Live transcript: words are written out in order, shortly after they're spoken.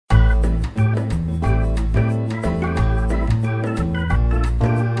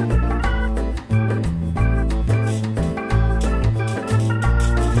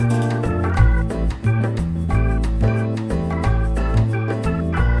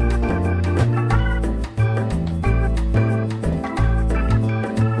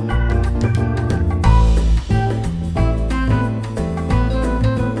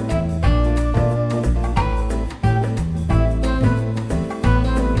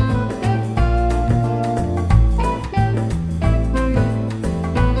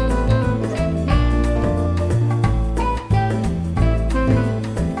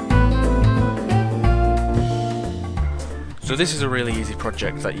this is a really easy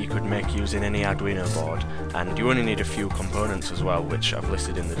project that you could make using any Arduino board, and you only need a few components as well, which I've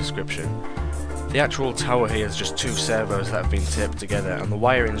listed in the description. The actual tower here is just 2 servos that have been taped together, and the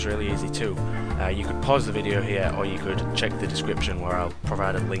wiring is really easy too. You could pause the video here, or you could check the description where I'll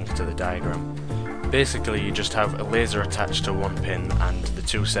provide a link to the diagram. Basically, you just have a laser attached to one pin and the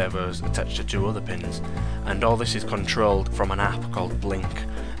 2 servos attached to 2 other pins, and all this is controlled from an app called Blynk,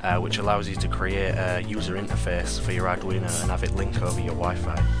 which allows you to create a user interface for your Arduino and have it link over your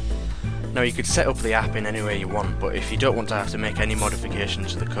Wi-Fi. Now, you could set up the app in any way you want, but if you don't want to have to make any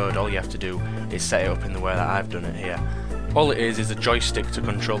modifications to the code, all you have to do is set it up in the way that I've done it here. All it is a joystick to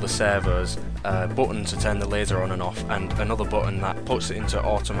control the servos, a button to turn the laser on and off, and another button that puts it into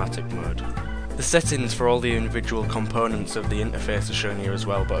automatic mode. The settings for all the individual components of the interface are shown here as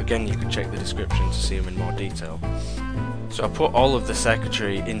well, but again you can check the description to see them in more detail. So I put all of the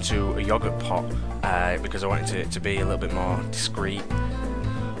circuitry into a yogurt pot because I wanted it to be a little bit more discreet.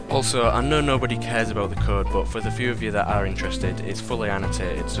 Also, I know nobody cares about the code, but for the few of you that are interested, it's fully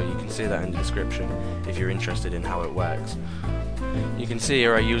annotated, so you can see that in the description if you're interested in how it works. You can see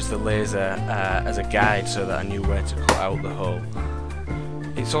here I used the laser as a guide so that I knew where to cut out the hole.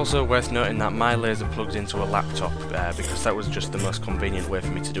 It's also worth noting that my laser plugs into a laptop because that was just the most convenient way for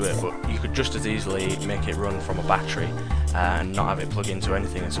me to do it, but you could just as easily make it run from a battery and not have it plug into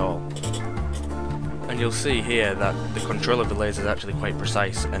anything at all. And you'll see here that the control of the laser is actually quite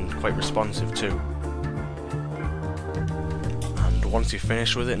precise and quite responsive too. And once you've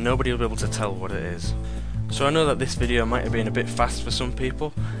finished with it, nobody will be able to tell what it is. So I know that this video might have been a bit fast for some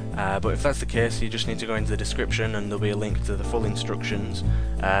people, but if that's the case, you just need to go into the description and there'll be a link to the full instructions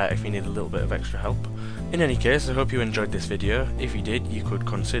if you need a little bit of extra help. In any case, I hope you enjoyed this video. If you did, you could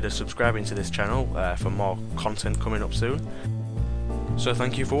consider subscribing to this channel for more content coming up soon. So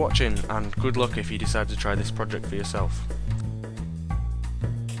thank you for watching, and good luck if you decide to try this project for yourself.